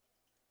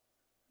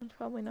 It's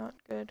probably not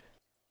good.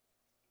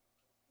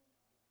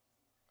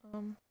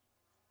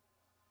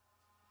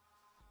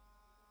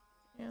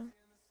 Yeah.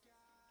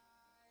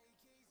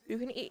 You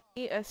can eat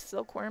a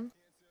silkworm.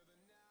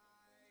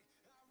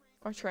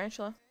 Or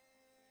tarantula.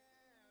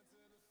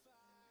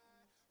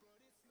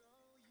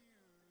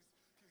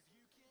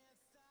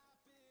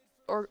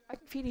 Or I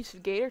can feed you some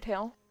gator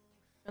tail.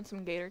 And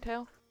some gator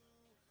tail.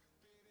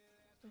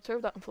 I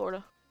serve that in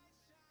Florida.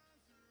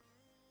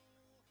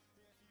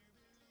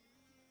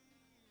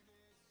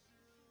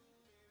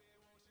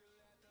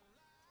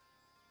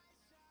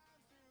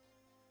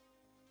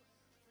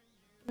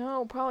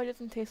 No, probably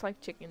doesn't taste like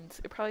chickens.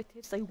 It probably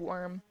tastes like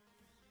worm.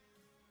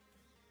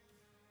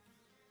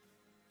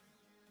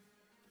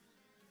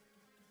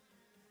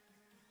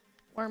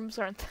 Worms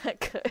aren't that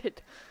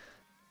good.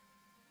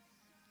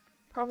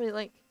 Probably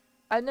like,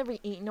 I've never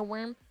eaten a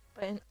worm,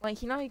 but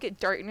like, you know how you get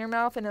dirt in your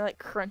mouth and it like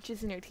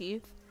crunches in your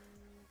teeth?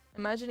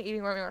 Imagine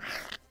eating worm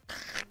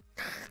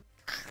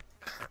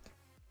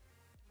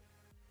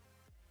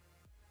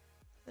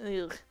and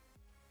you're ugh.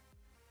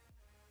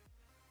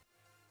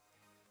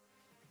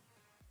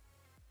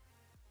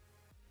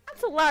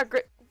 That's a lot of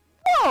great.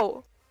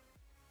 Whoa!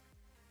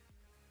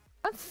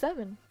 That's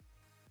 7.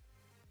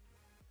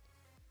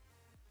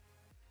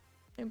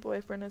 My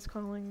boyfriend is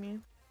calling me.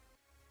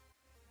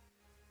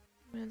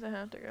 Means I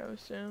have to go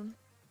soon.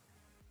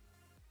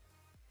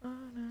 Oh,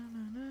 no, no,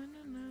 no,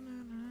 no, no,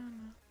 no,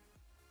 no.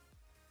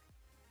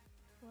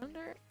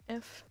 Wonder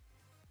if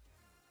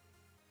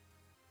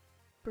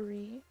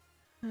Bree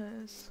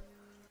has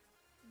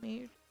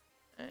made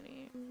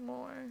any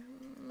more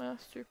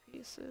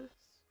masterpieces.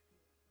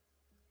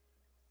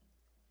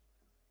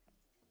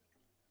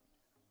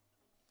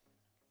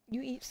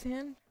 You eat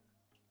sand?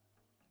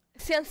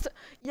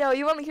 Yo,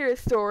 you want to hear a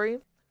story?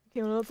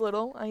 Okay, when I was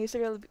little, I used to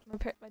go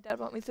to my dad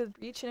brought me to the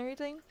beach and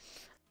everything.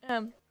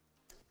 I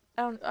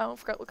don't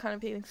forget what kind of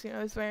bathing suit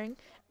I was wearing.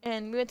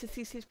 And we went to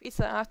CC's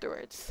Pizza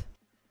afterwards.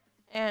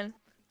 And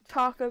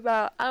talk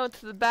about, I went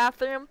to the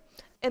bathroom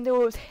and there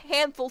was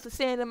handfuls of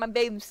sand in my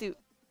bathing suit.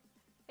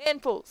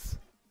 Handfuls.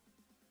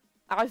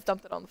 I just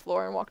dumped it on the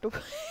floor and walked away.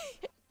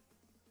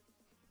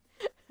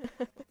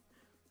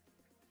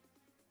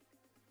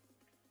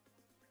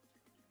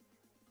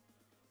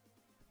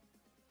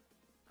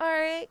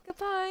 Alright,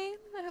 goodbye.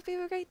 I hope you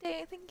have a great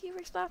day. Thank you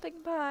for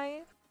stopping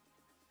by.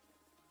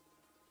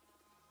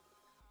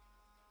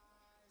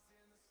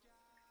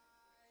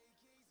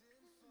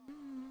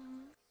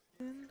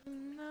 In the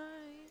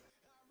night.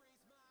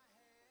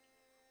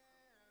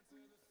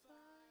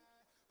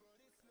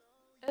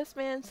 This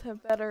man's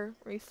have better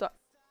restock.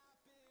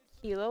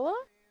 Kiloa?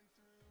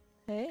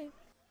 Hey.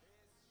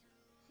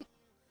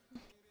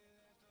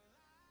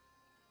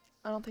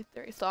 I don't think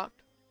they're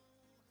restocked.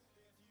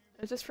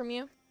 Is this from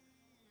you?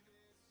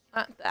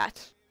 Not that.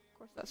 Of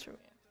course that's from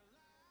you.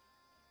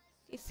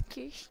 It's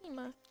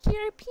Kirishima.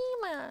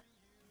 Kiripima!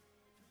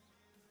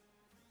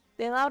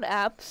 They allowed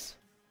apps.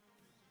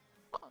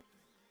 Oh.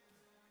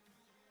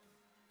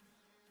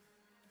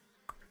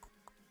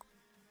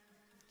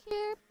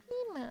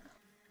 Kiripima.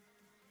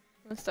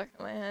 I'm stuck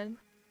in my head.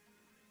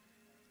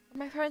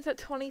 My friend's at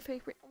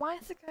 23. Why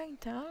is it going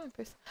down?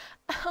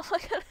 Oh, I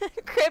got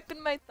a grip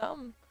in my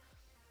thumb.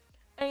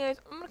 Anyways,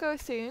 I'm gonna go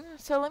soon.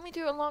 So let me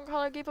do a long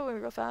color giveaway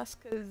real fast,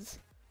 cause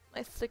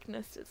my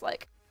sickness is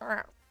like,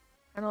 and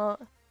I'm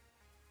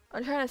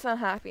trying to sound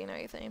happy and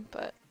everything,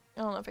 but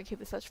I don't know if I keep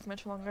this such for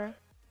much longer.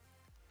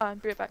 Be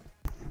right back.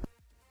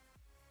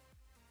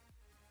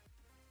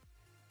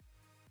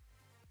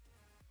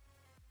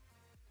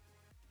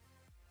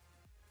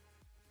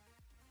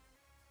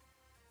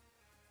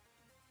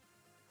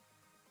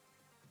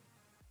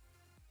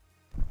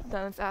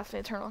 Then it's asked me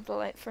to turn off the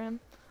light for him.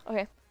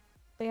 Okay,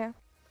 but yeah.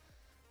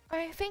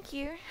 Alright, thank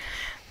you.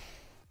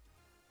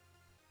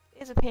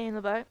 It's a pain in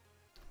the butt.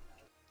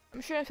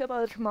 I'm sure I feel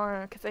better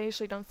tomorrow because I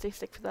usually don't stay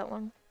sick for that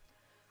long.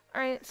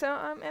 Alright,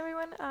 so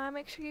everyone,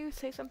 make sure you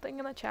say something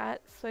in the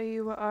chat so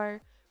you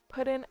are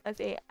put in as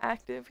a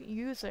active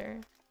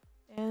user,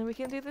 and we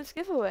can do this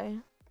giveaway.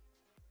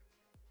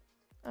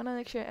 I want to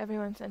make sure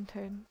everyone's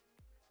entered.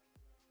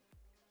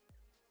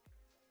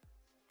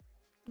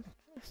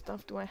 What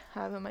stuff do I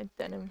have in my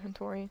den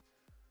inventory?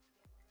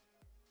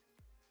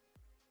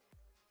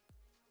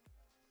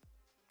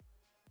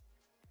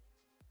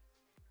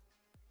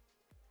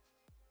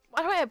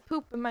 Why do I have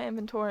poop in my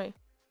inventory?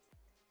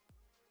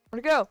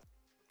 Where'd it go?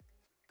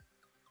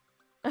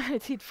 I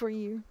did for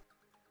you.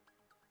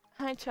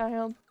 Hi,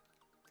 child.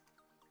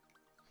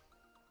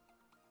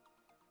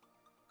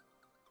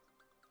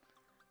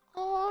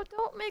 Oh,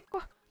 don't make.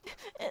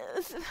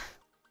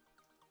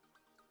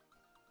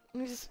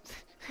 He just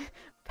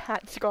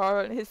pat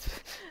Scar on his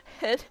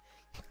head,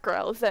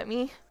 growls at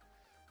me.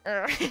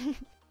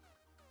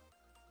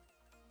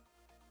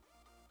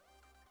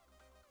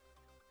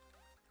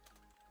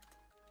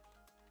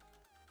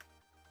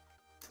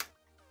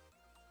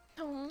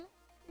 Oh,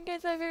 you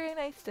guys are very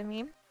nice to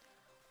me.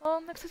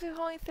 Well, looks like there's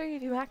only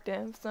 32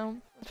 active, so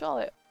that's all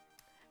it.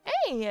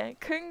 Hey,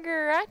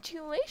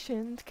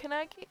 congratulations! Can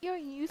I get your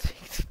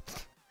username?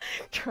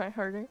 Try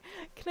harder.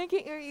 Can I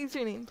get your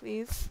username,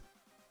 please?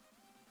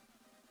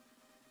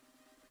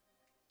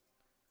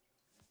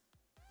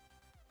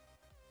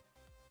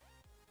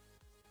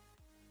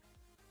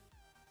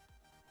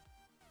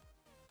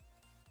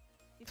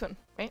 This one,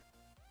 right?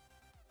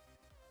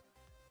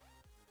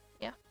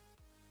 Yeah.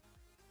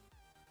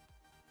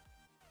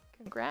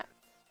 Congrats.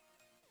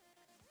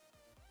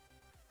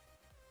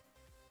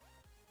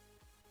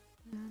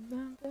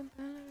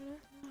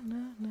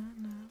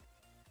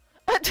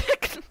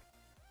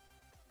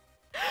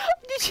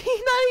 Did she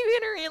not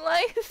even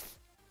realize?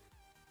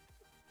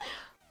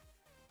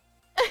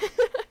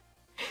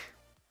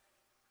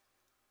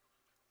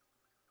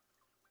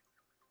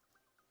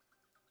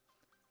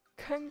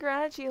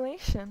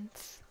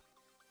 Congratulations.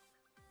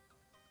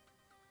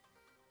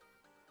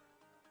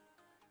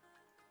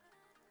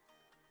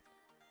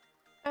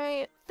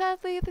 Alright,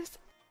 sadly this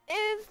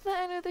is the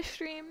end of the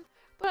stream,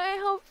 but I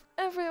hope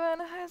everyone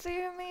has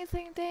an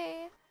amazing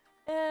day,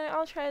 and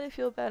I'll try to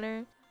feel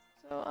better.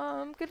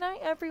 So, good night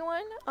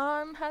everyone,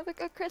 have a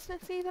good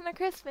Christmas Eve and a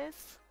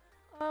Christmas.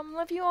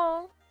 Love you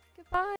all. Goodbye.